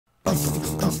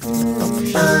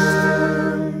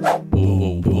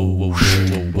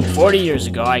"40 years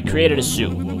ago, I created a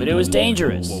suit, but it was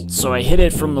dangerous, so I hid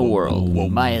it from the world.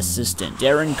 My assistant,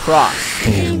 Darren Cross,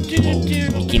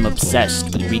 became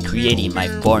obsessed with recreating my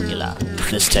formula. If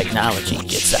this technology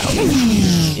gets out,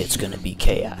 it's gonna be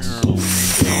chaos.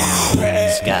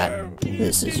 Scott,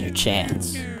 this is your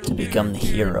chance to become the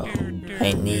hero.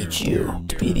 I need you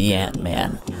to be the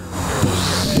Ant-Man."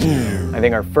 I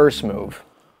think our first move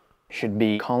should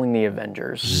be calling the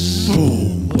Avengers.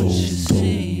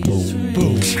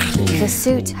 The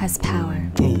suit has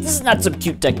power. This is not some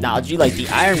cute technology like the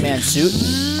Iron Man suit.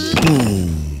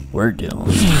 We're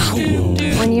doomed.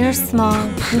 When you're small,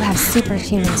 you have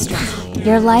superhuman strength.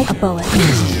 You're like a bullet.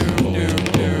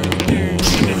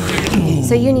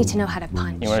 So you need to know how to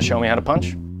punch. You want to show me how to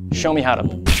punch? Show me how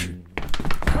to.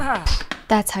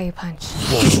 That's how you punch.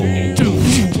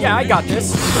 Yeah, I got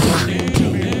this.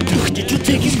 Did you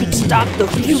think you could stop the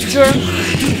future?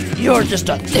 You're just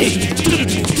a thief.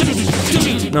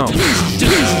 No.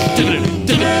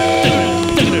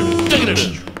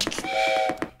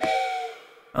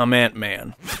 I'm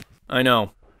Ant-Man. I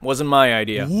know. Wasn't my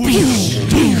idea.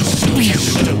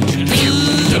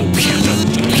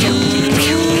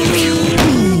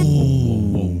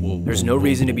 There's no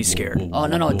reason to be scared. Oh,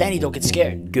 no, Danny, don't get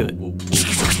scared. Good.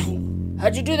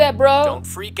 How'd you do that, bro? Don't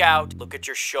freak out. Look at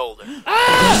your shoulder.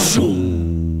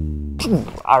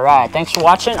 Alright, thanks for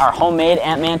watching our homemade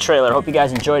Ant-Man trailer. Hope you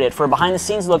guys enjoyed it. For a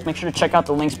behind-the-scenes look, make sure to check out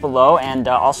the links below, and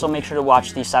also make sure to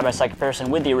watch the side-by-side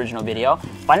comparison with the original video.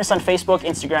 Find us on Facebook,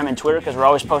 Instagram, and Twitter, because we're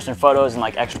always posting photos and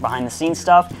like extra behind-the-scenes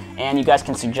stuff, and you guys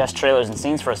can suggest trailers and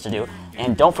scenes for us to do.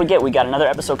 And don't forget, we got another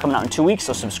episode coming out in 2 weeks,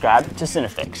 so subscribe to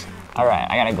CineFix. Alright,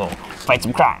 I gotta go fight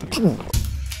some crime.